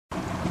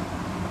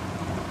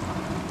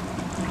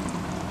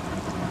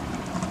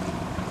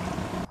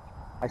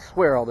I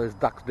swear all those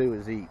ducks do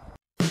is eat.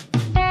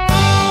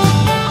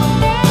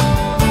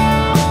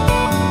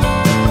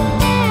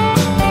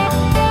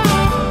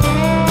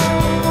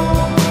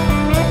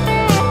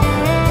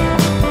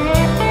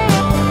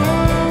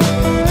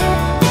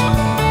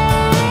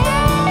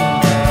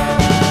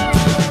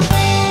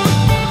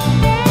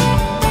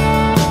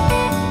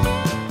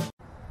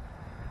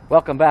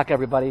 Welcome back,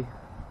 everybody.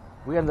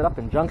 We ended up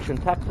in Junction,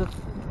 Texas.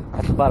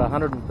 That's about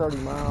 130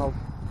 miles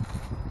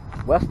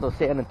west of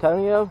San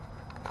Antonio.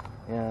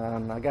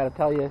 And I got to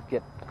tell you,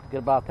 get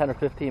about 10 or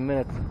 15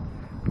 minutes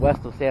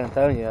west of San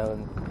Antonio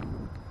and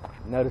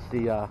notice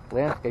the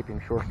landscaping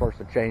sure starts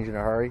to change in a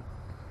hurry.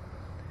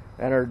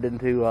 Entered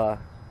into out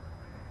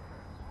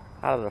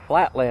of the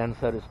flatland,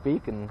 so to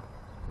speak, and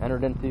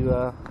entered into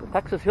the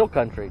Texas hill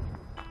country.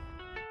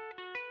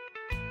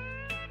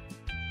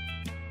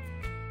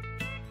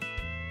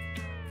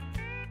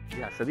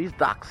 Yeah, so these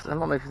ducks, I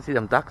don't know if you can see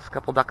them ducks, a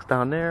couple ducks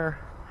down there.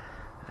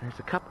 There's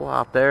a couple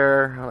out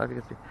there. I don't know if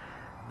you can see.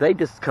 They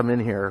just come in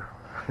here.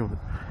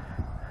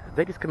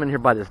 They just come in here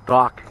by this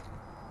dock,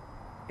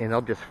 and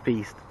they'll just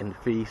feast and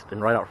feast,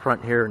 and right out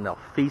front here, and they'll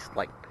feast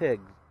like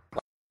pigs.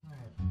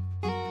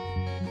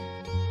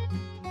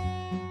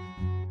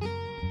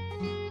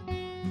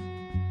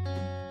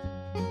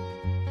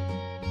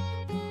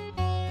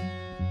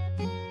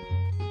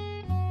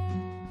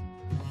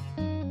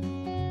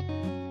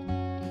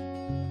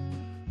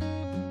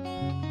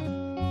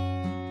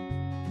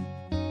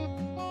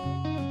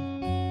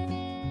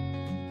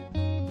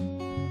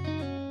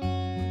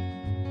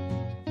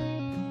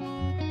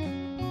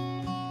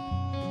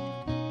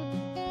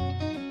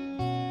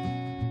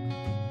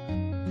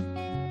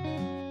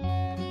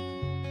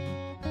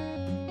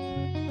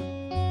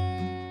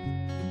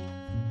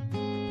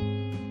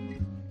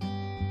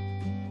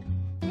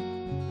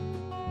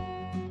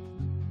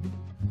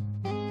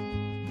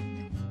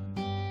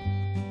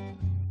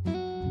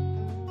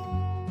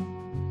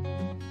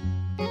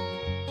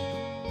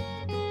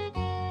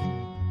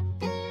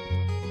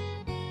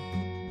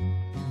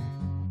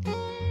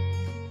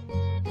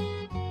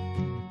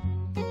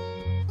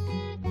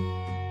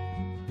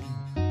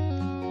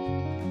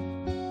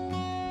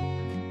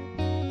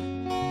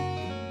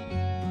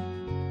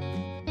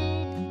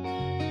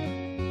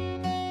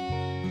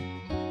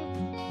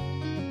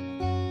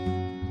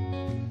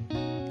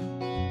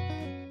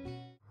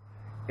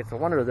 It's a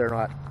wonder they're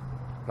not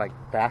like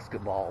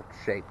basketball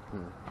shaped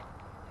and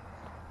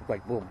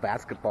like little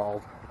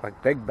basketballs, like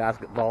big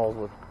basketballs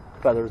with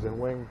feathers and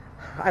wings.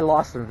 I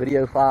lost some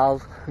video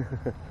files,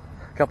 a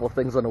couple of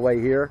things on the way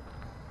here,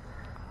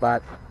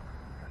 but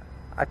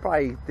I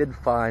probably did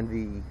find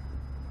the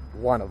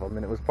one of them,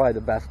 and it was probably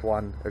the best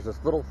one. There's this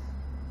little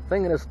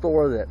thing in a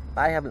store that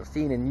I haven't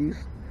seen in use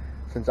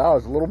since I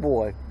was a little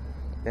boy,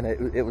 and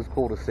it was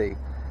cool to see.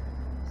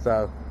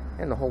 So,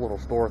 and the whole little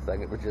store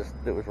thing, it was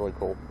really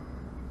cool.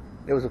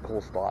 It was a cool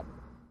stop.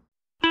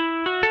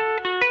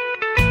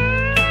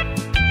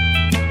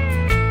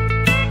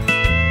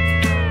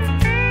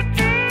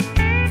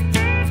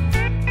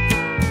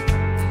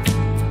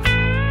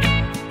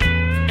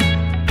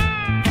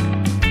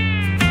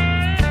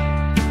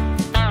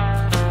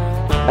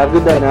 Have a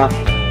good day now.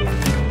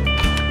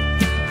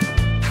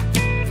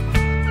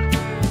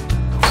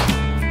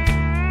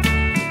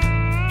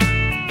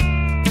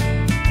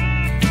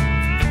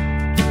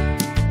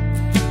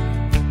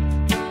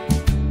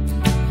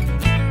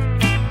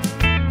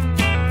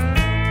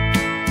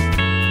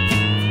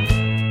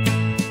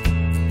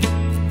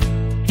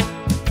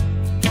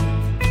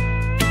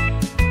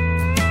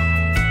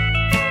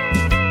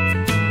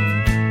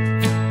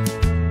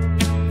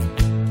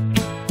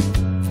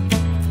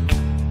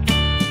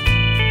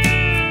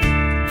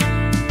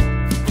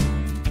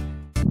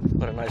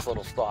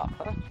 Little stop,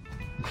 huh?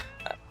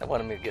 I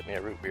wanted me to get me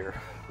a root beer.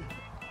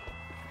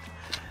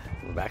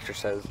 And Baxter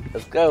says,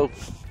 let's go.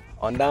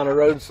 On down the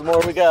road some more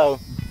we go.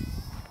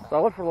 So I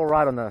went for a little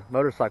ride on the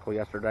motorcycle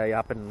yesterday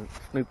up and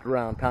snooped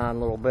around town a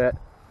little bit.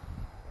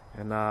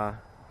 And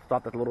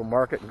stopped at the little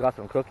market and got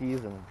some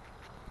cookies, and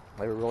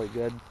they were really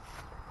good.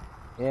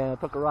 And I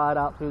took a ride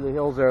out through the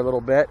hills there a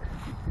little bit.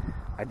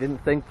 I didn't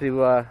think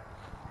to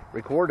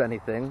record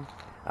anything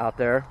out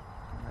there.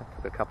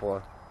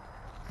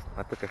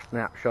 I took a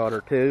snapshot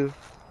or two.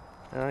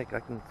 I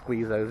can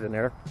squeeze those in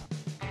there.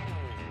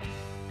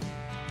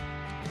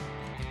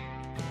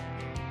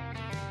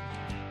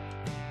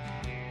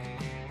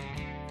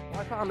 Well,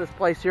 I found this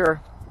place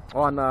here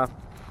on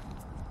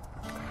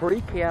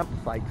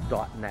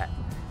freecampsites.net,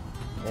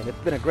 and it's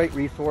been a great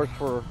resource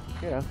for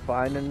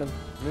finding the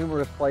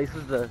numerous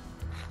places to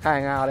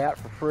hang out at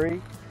for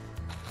free.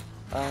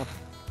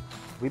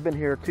 We've been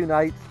here 2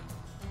 nights.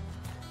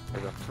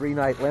 There's a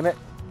 3-night limit.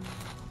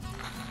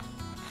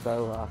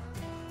 So,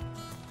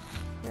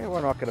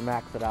 we're not going to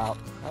max it out.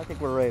 I think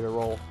we're ready to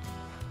roll.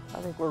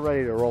 I think we're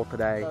ready to roll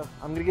today. So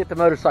I'm going to get the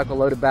motorcycle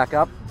loaded back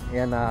up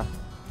and the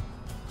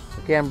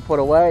camera put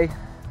away.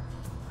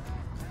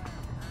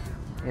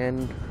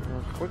 And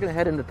we're going to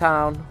head into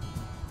town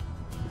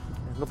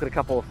and look at a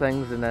couple of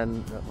things, and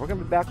then we're going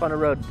to be back on the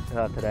road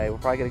today. We're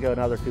probably going to go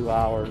another 2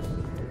 hours.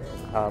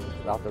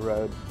 out the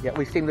road. Yet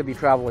we seem to be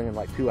traveling in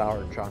like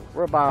 2-hour chunks.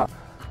 We're about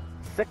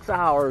 6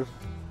 hours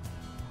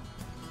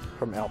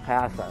from El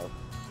Paso,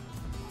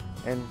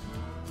 and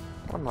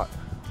I'm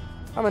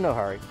in no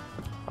hurry.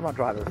 I'm not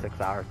driving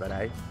 6 hours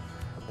today.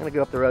 I'm gonna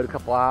go up the road a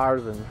couple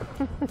hours and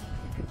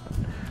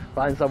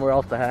find somewhere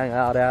else to hang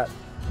out at.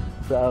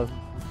 So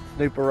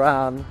snoop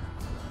around,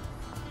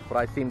 what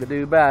I seem to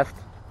do best.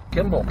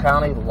 Kimball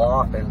County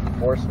Law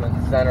Enforcement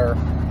Center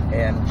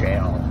and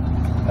Jail.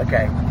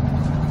 Okay,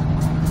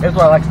 here's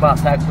what I like about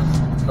Texas.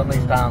 Some of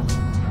these towns,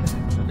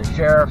 the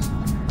sheriff's,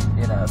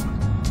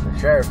 the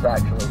sheriff's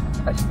actually,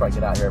 I should probably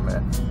get out here a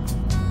minute.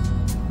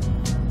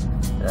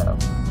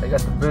 They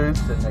got the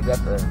boots and they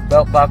got the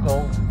belt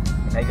buckle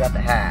and they got the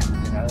hat,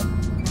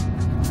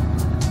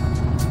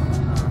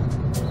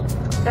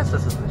 I guess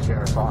this is the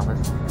sheriff's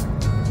office.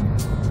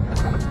 I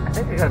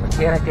think they got a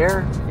mechanic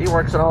there. He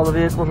works on all the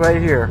vehicles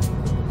right here.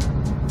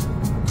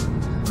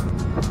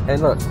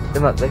 And look,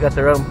 they got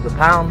their own, the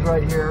pounds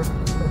right here.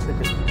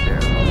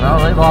 Well,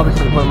 they've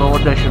obviously put a little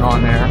addition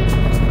on there.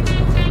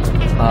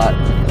 But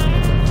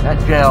that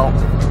jail,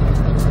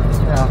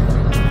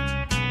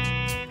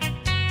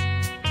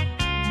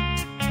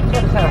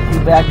 just had a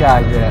few bad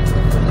guys yet.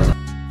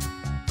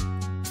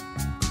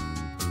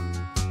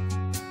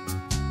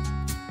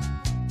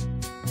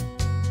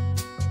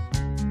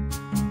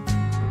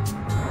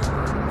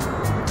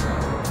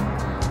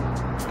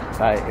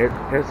 Alright,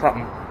 here's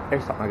something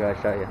I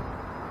gotta show you.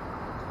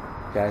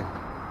 Okay.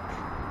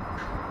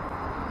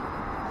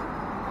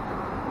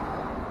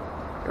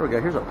 Here we go,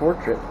 here's a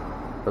portrait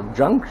of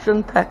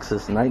Junction,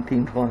 Texas,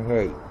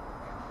 1928.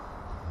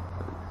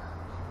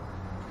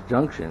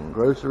 Junction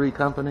Grocery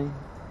Company.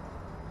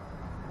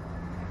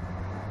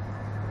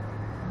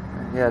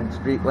 You had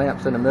street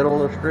lamps in the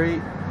middle of the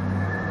street.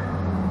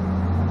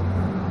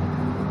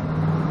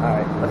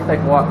 Alright, let's take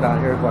a walk down.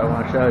 Here's what I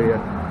want to show you.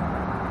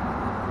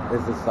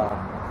 Is this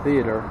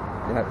theater.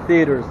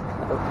 Theaters.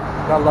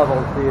 Gotta love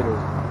old theaters.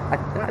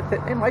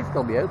 They might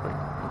still be open.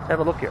 Let's have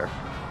a look here.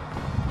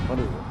 What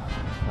is it?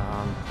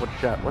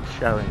 What's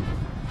showing?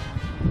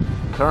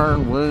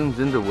 Turn wounds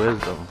into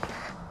wisdom.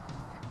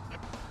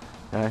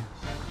 Okay.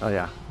 Oh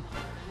yeah.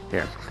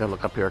 Here, let's go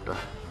look up here at the.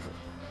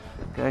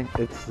 Okay,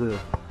 it's the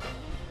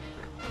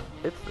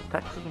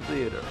Texan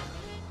Theater.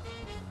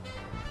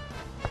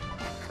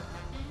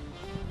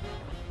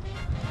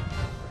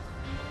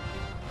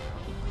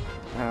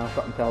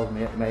 Something tells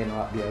me it may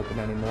not be open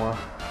anymore.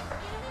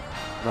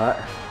 But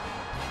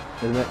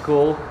isn't it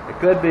cool? It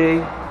could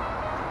be.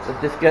 So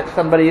just get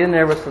somebody in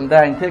there with some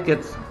dang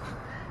tickets.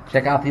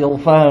 Check out the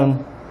old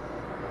phone.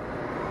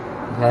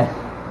 Okay.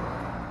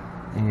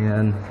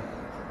 And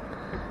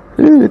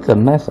ooh, it's a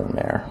mess in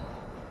there.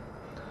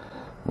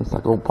 It's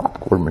like an old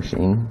popcorn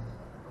machine.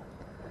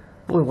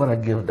 Boy, what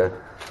I'd give to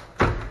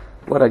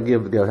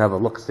go have a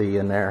look-see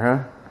in there,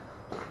 huh?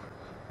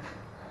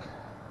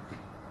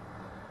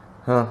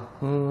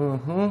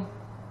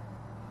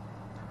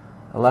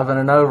 11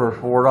 and over,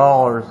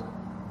 $4.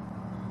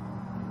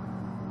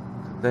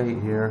 The date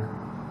here.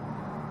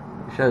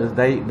 It shows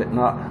date, but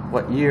not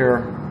what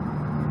year.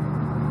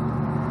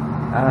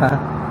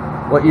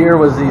 What year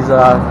was these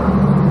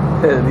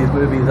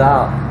movies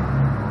out?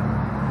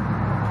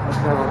 Let's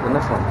have a look in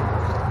this one.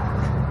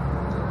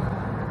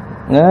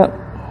 Yep.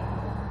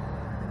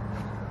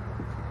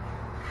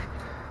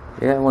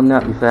 Yeah, wouldn't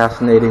that be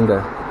fascinating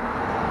to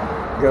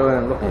go in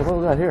and look? Hey, what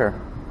we got here?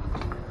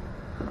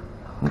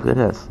 Look at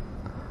this.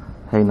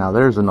 Hey, now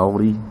there's an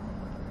oldie.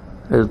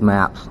 There's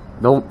maps.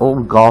 The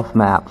old golf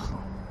maps.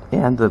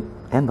 And the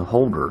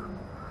holder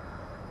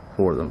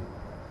for them.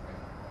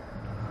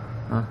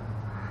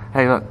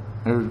 Hey, look.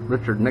 There's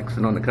Richard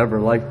Nixon on the cover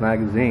of Life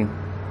magazine.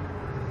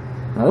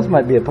 Now this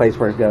might be a place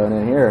worth going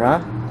in here,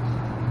 huh?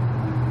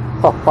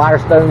 Oh,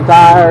 Firestone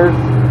tires.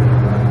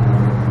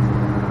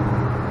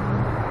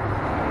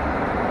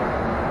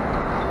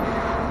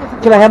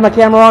 Can I have my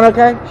camera on,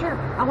 okay? Sure.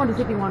 I wanted to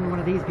see if you wanted one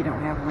of these if you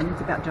don't have one.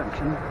 It's about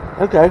Junction.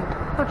 Okay.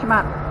 Thought you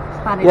might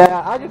find it. Yeah,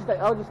 I was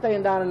just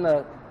staying down in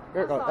the.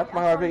 That's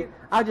my RV.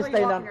 I was just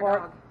staying down the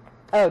park.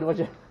 Oh, was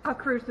you? I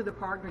cruised through the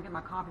park to get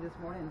my coffee this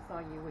morning and saw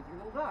you with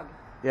your little dog.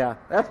 Yeah,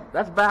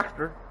 that's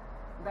Baxter.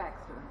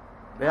 Baxter.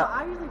 Yeah. Well,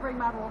 I usually bring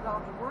my little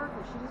dog to work,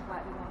 but she just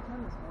flat didn't want to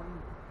come this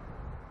morning.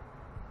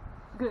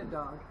 Good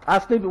dog. I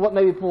was thinking what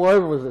made me pull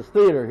over was this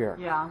theater here.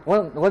 Yeah.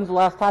 When's the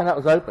last time that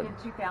was open? In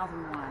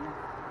 2001.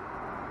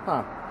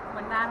 Huh.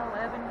 When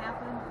 9/11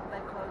 happened, they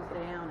closed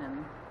down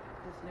and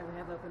just never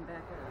have opened back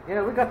up.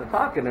 Yeah, we got to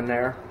talking in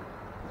there,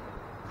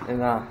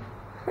 and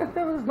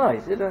it was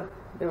nice. It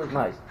was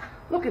nice.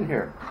 Look in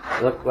here.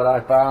 Look what I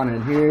found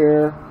in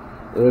here.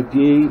 Looky,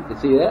 you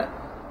see that?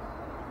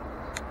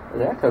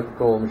 Look at that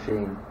Coca-Cola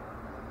machine.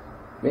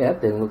 Man, that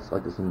thing looks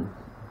like it's a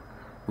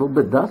little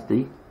bit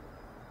dusty.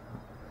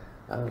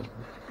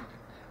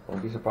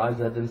 Won't be surprised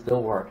that didn't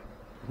still work.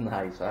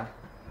 Nice, huh?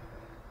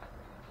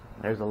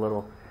 There's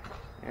a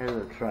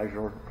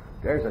treasure.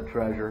 There's a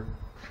treasure.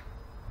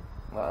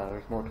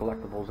 There's more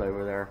collectibles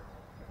over there.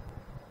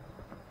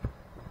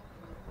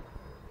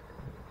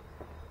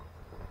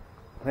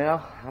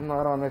 Well, I'm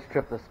not on this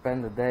trip to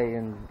spend the day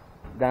in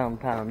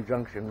downtown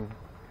Junction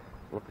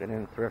looking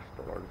in thrift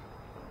stores.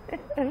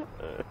 You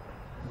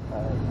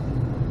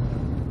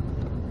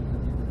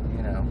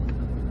know,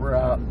 we're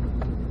up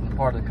in the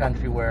part of the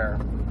country where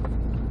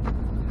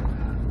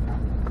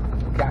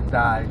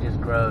cacti just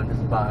grow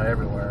just about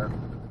everywhere.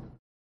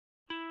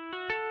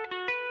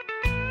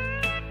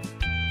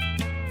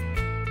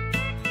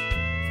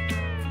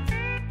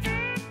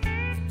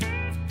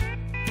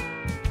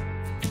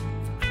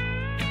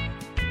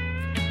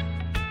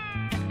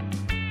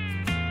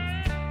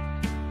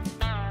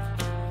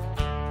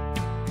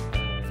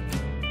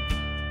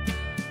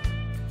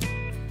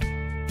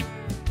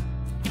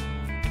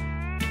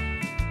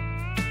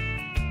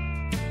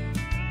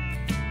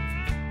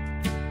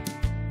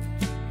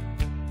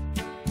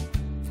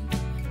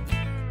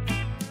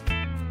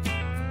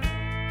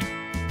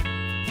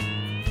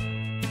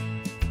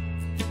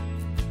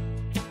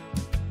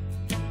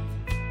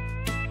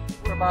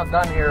 We're about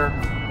done here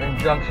in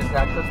Junction,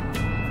 Texas.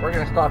 We're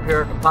going to stop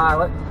here at the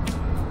Pilot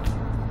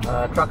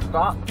truck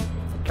stop.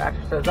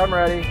 Baxter says, I'm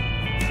ready.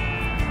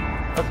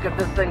 Let's get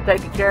this thing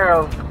taken care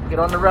of. Get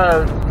on the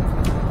road.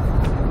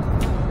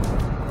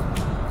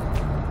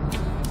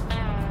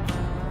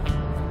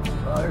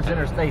 Well, there's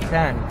Interstate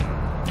 10.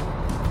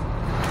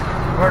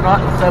 We're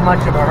not in so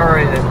much of a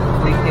hurry that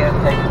we can't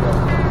take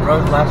the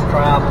road less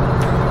traveled.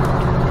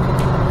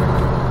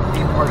 A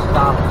few more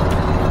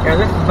stops. Here,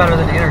 this is better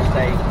than the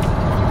interstate.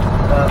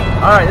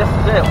 Alright, this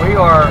is it. We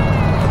are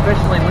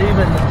officially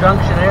leaving the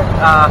Junction,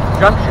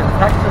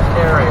 Texas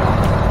area.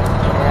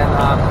 And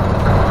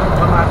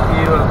one last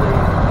view of the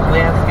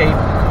landscape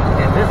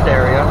in this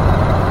area.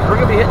 We're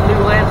going to be hitting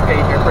new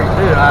landscape here pretty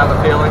soon, I have a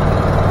feeling.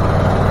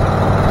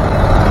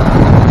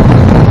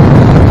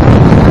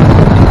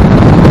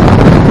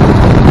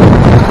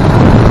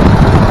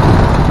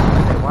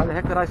 Okay, why the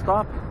heck did I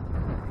stop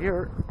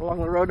here along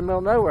the road in the middle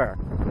of nowhere?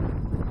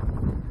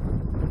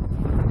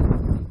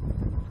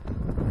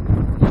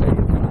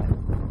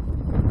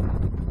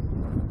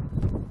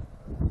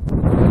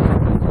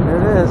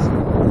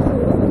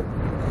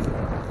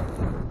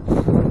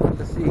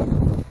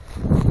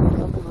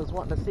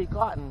 To see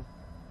cotton.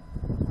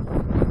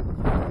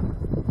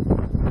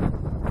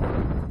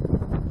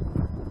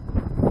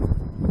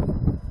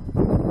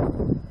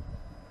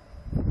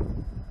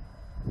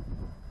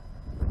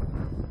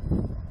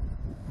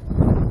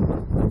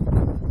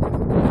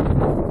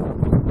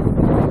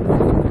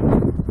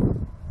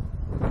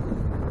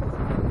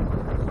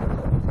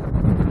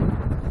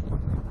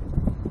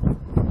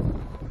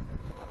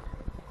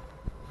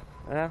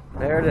 Well,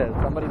 there it is.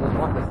 Somebody was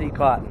wanting to see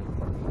cotton.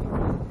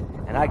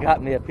 And I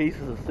got me a piece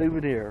of a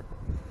souvenir.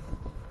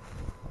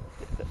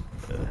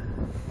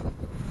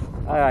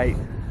 Alright.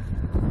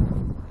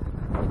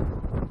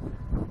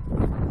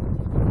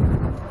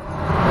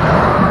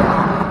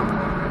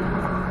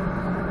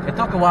 It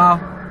took a while,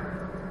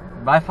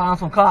 but I found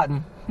some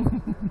cotton.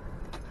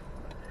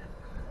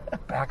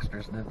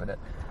 Baxter's sniffing it.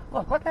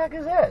 Look, what the heck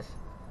is this?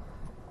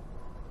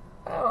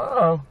 I don't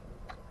know.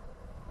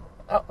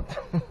 Oh.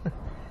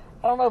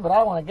 I don't know, but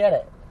I want to get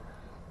it.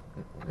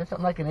 Is this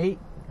something I can eat?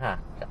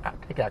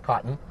 Take that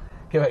cotton.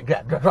 Give it,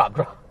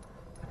 drop.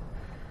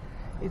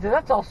 He said,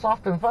 that's all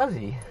soft and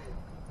fuzzy.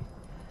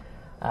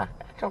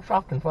 That's all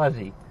soft and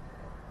fuzzy.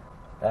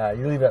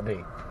 You leave that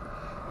be.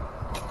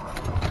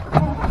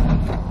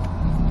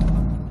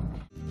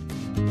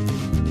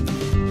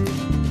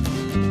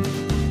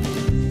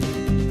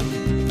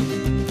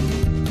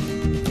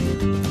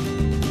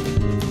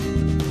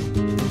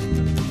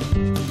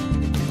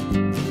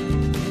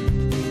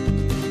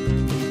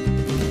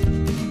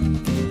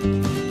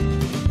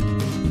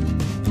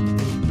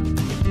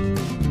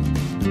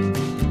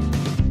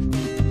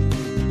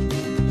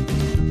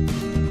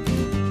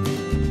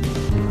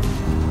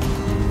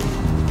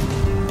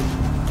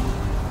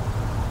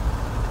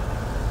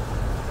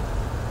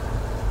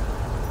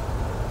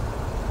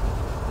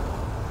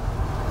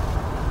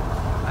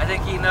 I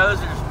think he knows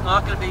there's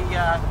not going to be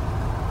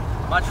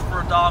much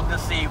for a dog to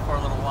see for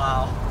a little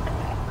while.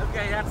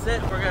 Okay, that's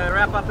it. We're going to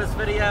wrap up this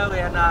video,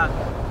 and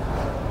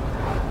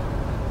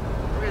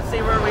we're going to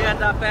see where we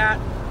end up at.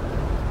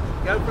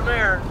 Go from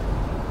there.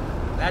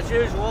 As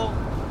usual,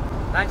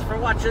 thanks for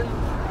watching,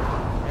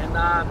 and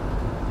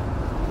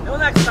until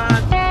next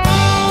time.